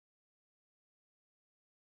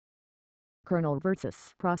 Kernel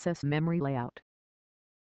versus process memory layout.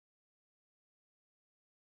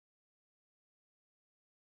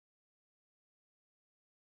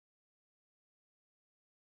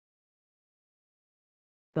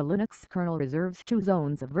 The Linux kernel reserves 2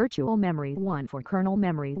 zones of virtual memory, one for kernel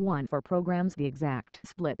memory, one for programs. The exact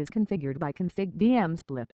split is configured by config VM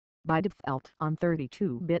split. By default, on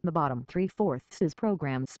 32-bit the bottom 3/4 is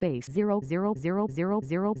program space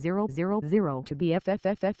 000000000 to be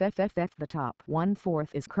FFFFFFF. The top 1/4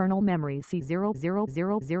 is kernel memory C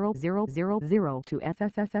 0000000 to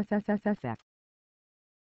FFFFFFF.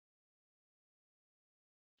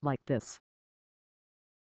 Like this.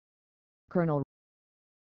 Kernel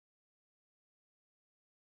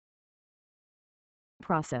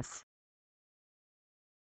process.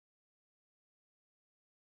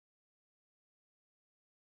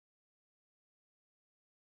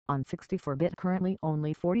 On 64-bit currently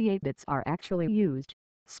only 48 bits are actually used,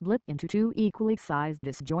 split into 2 equally sized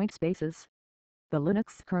disjoint spaces. The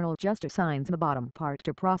Linux kernel just assigns the bottom part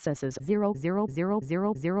to processes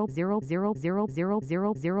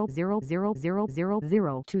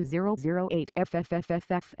 0000000000000000000 to 008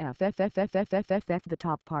 FFFFFFFFFFFF. The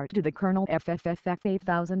top part to the kernel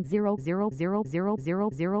FFFF8000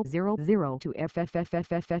 000000000 to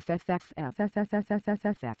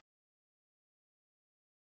FFFFFFFFFFFFFF.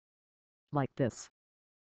 Like this.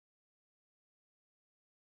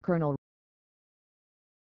 Kernel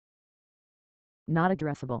not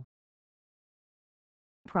addressable.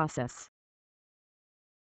 Process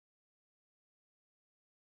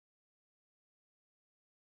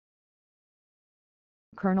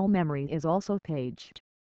kernel memory is also paged.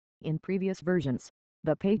 In previous versions,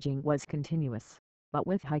 the paging was continuous, but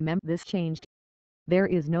with HiMem this changed. There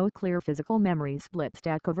is no clear physical memory split.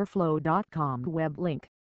 StackOverflow.com web link.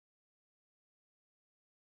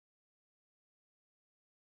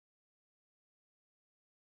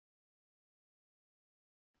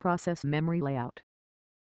 Process memory layout.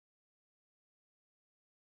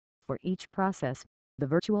 For each process, the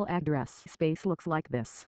virtual address space looks like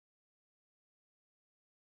this.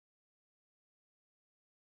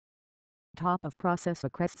 Top of process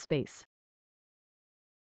address space.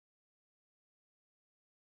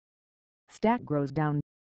 Stack grows down.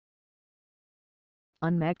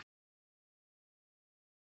 Unmapped.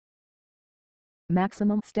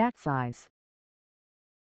 Maximum stack size.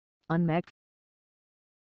 Unmapped.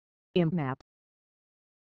 Map.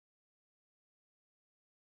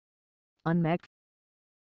 Unmapped.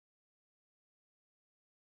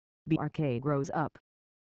 BRK grows up.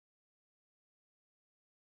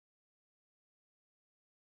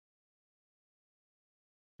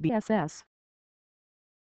 BSS.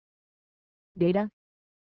 Data.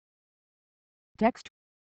 Text.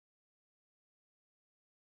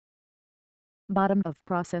 Bottom of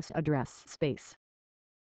process address space.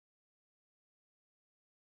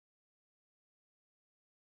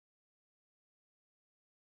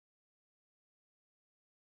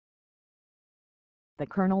 The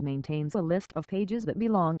kernel maintains a list of pages that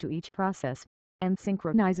belong to each process, and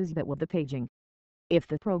synchronizes that with the paging. If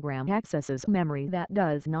the program accesses memory that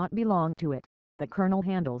does not belong to it, the kernel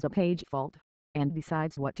handles a page fault, and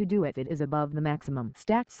decides what to do if it is above the maximum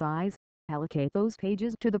stack size. Allocate those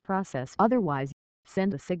pages to the process. Otherwise,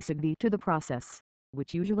 send a SIGSIGD to the process,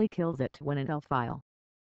 which usually kills it when an ELF file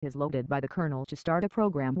is loaded by the kernel to start a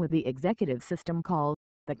program with the executive system call.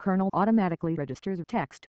 The kernel automatically registers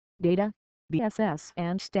text, data, BSS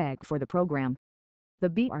and stack for the program. The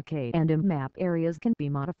BRK and map areas can be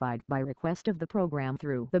modified by request of the program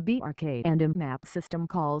through the BRK and map system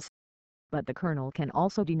calls. But the kernel can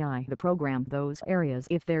also deny the program those areas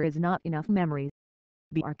if there is not enough memory.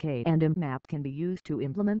 BRK and map can be used to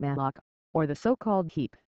implement malloc, or the so-called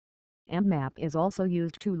heap. mmap is also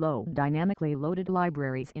used to load dynamically loaded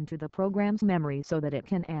libraries into the program's memory so that it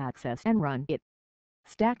can access and run it.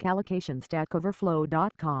 Stack allocation.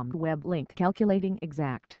 StackOverflow.com web link. Calculating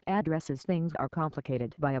exact addresses. Things are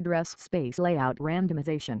complicated by address space layout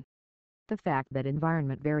randomization. The fact that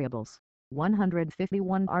environment variables,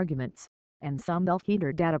 151 arguments, and some elf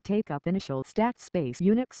header data take up initial stack space.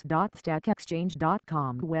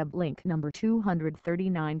 Unix.stackexchange.com web link number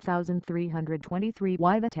 239323.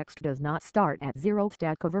 Why the text does not start at 0.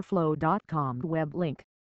 StackOverflow.com web link.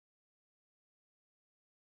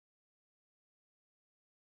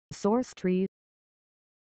 Source tree.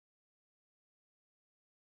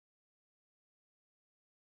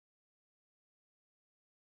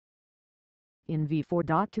 In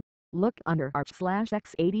v4.2, look under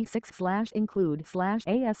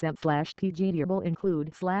arch/x86/include/asm/pgdeable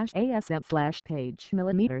include/asm/page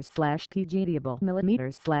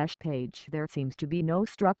millimeters/pgdeable/page. There seems to be no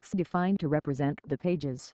structs defined to represent the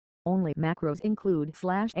pages. Only macros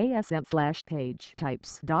include/asm/page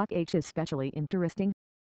types. H is especially interesting.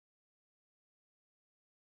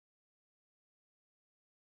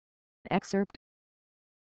 Excerpt.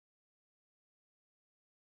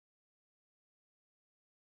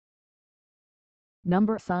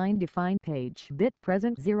 Number sign define page bit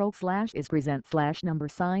present 0 / is present / number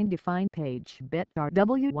sign define page bit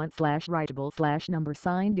rw1 / writable / number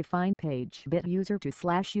sign define page bit user to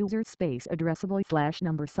 / user space addressable /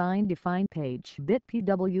 number sign define page bit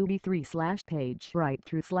pwd3 / page write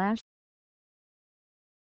through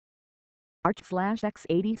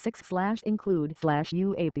arch/x86 include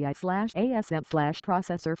 /uapi /asm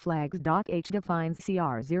processor flags. H defines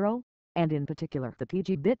CR0, and in particular the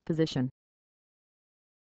PG bit position.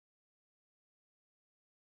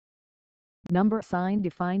 Number sign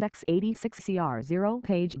defined x86 CR0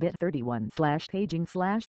 page bit 31 / paging /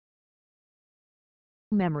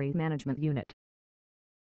 memory management unit.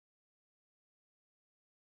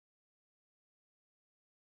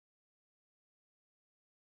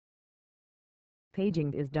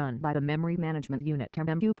 Paging is done by the memory management unit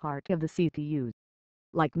MMU part of the CPU.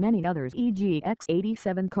 Like many others, e.g.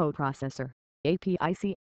 x87 coprocessor,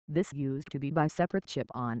 APIC, this used to be by separate chip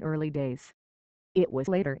on early days. It was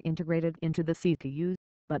later integrated into the CPU,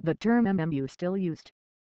 but the term MMU still used.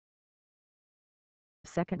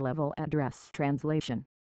 Second level address translation.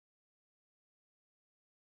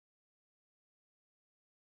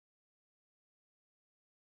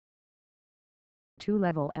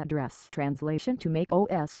 Two-level address translation to make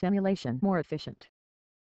OS emulation more efficient.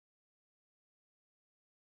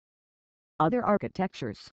 Other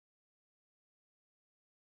architectures.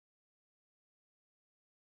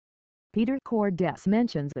 Peter Cordes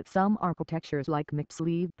mentions that some architectures like Mix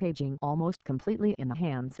leave paging almost completely in the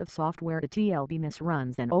hands of software. The TLB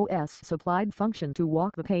runs an OS-supplied function to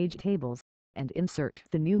walk the page tables, and insert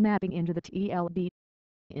the new mapping into the TLB.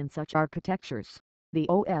 In such architectures, the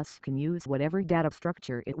OS can use whatever data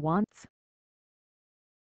structure it wants.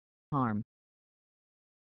 ARM.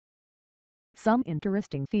 Some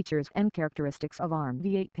interesting features and characteristics of ARM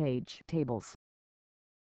v8 page tables.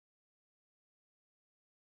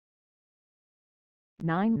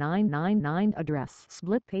 9999 address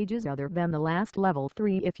split pages other than the last level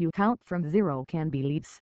 3 if you count from 0 can be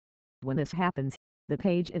leaves. When this happens, the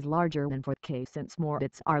page is larger than 4K since more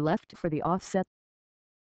bits are left for the offset.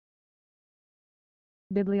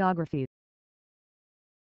 Bibliography.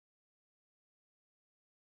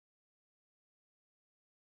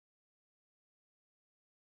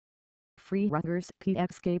 Free Rutgers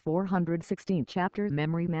PXK 416 Chapter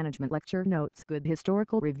Memory Management Lecture Notes. Good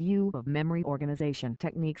historical review of memory organization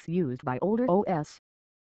techniques used by older OS.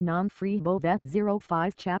 Non-free BOVET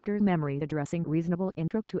 05 Chapter Memory Addressing. Reasonable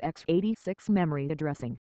Intro to x86 Memory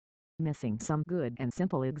Addressing. Missing some good and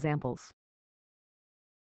simple examples.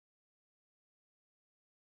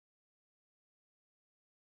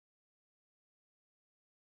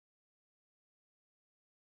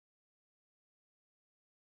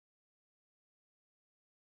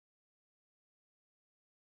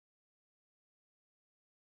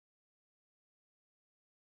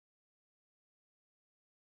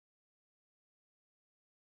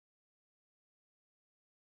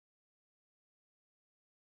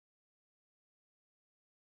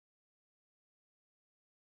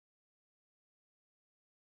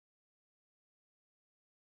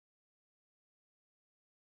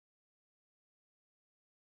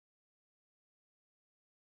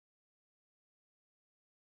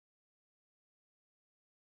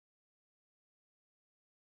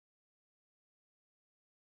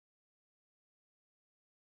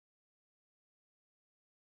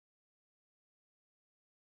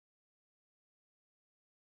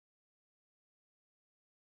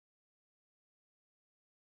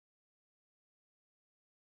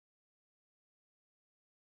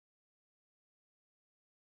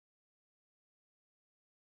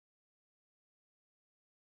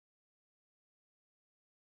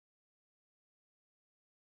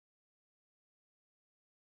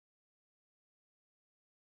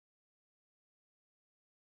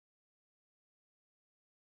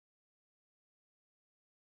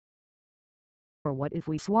 Or what if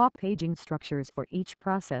we swap paging structures for each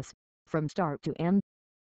process, from start to end?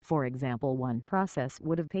 For example, one process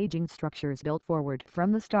would have paging structures built forward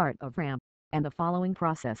from the start of RAM, and the following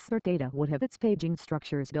process or data would have its paging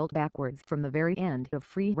structures built backwards from the very end of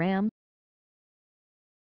free RAM.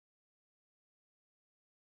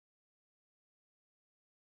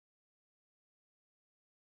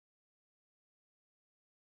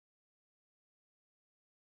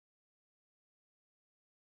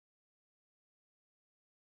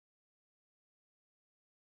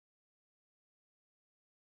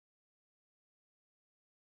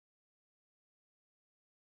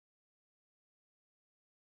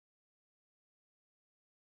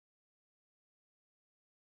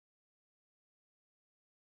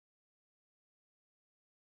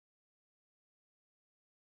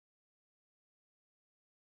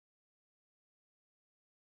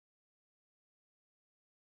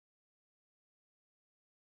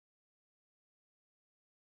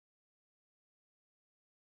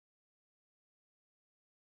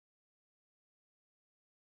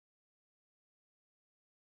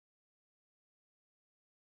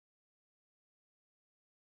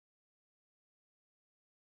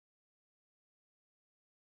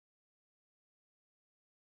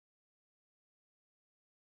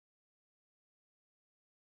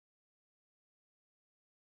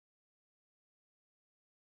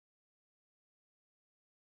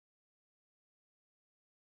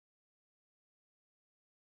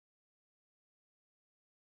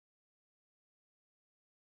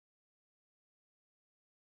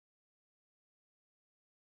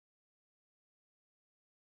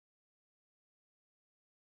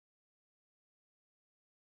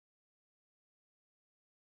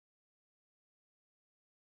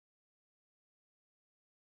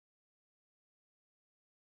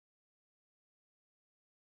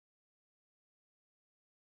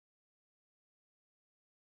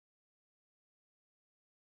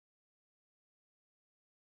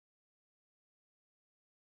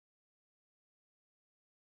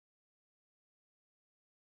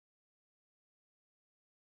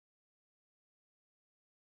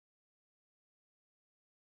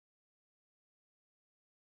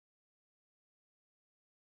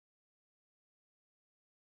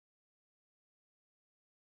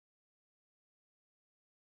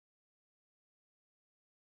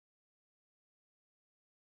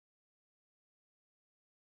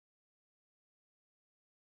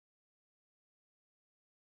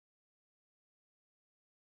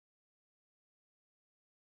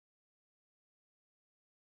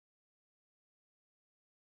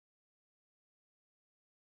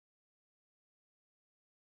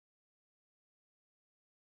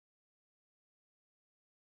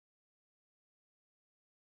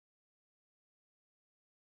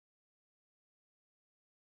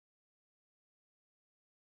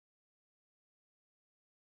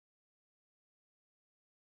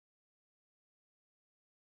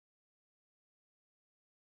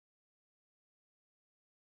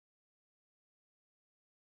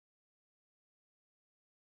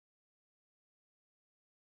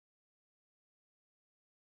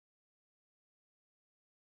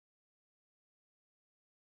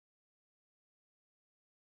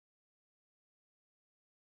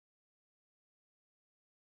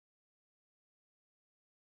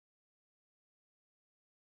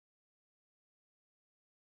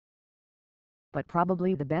 but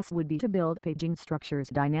probably the best would be to build paging structures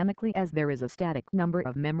dynamically, as there is a static number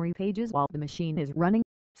of memory pages while the machine is running,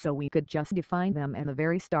 so we could just define them at the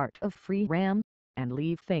very start of free RAM, and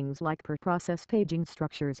leave things like per process paging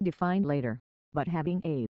structures defined later, but having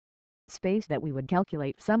a space that we would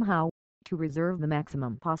calculate somehow, to reserve the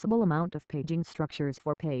maximum possible amount of paging structures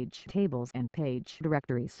for page tables and page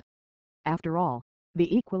directories. After all,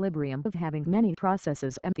 the equilibrium of having many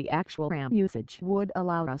processes and the actual RAM usage would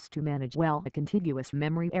allow us to manage well a contiguous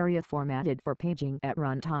memory area formatted for paging at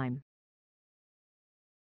runtime.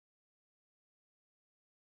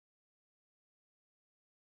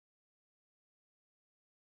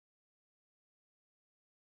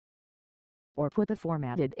 Or put the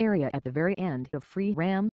formatted area at the very end of free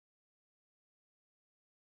RAM.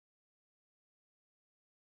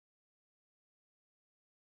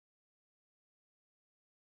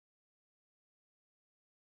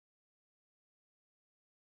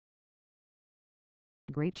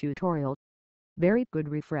 Great tutorial. Very good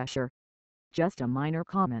refresher. Just a minor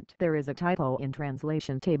comment: there is a typo in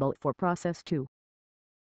translation table for process 2.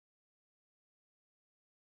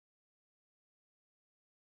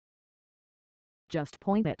 Just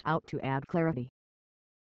point it out to add clarity.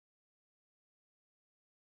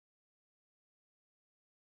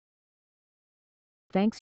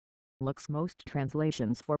 Thanks. Looks most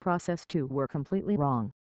translations for process 2 were completely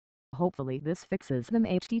wrong. Hopefully this fixes them.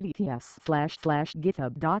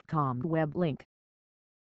 https://github.com web link.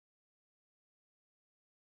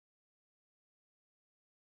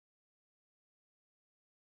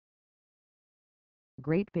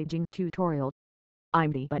 Great paging tutorial.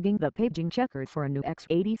 I'm debugging the paging checker for a new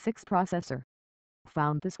x86 processor.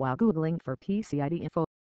 Found this while googling for PCID info.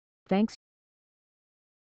 Thanks.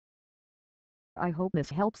 I hope this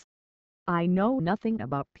helps. I know nothing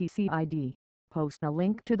about PCID. Post a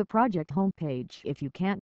link to the project homepage if you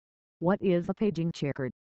can. What is a paging checker?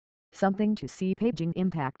 Something to see paging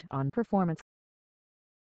impact on performance.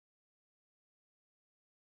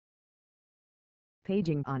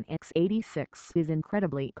 Paging on x86 is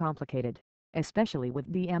incredibly complicated, especially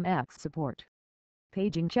with DMX support.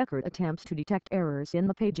 Paging checker attempts to detect errors in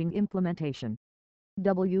the paging implementation.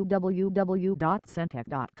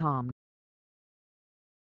 www.centec.com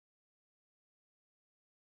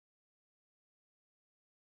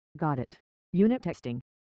Got it. Unit testing.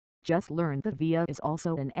 Just learned that VIA is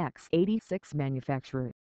also an x86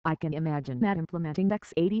 manufacturer. I can imagine that implementing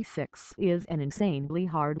x86 is an insanely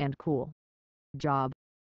hard and cool job.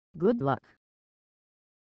 Good luck.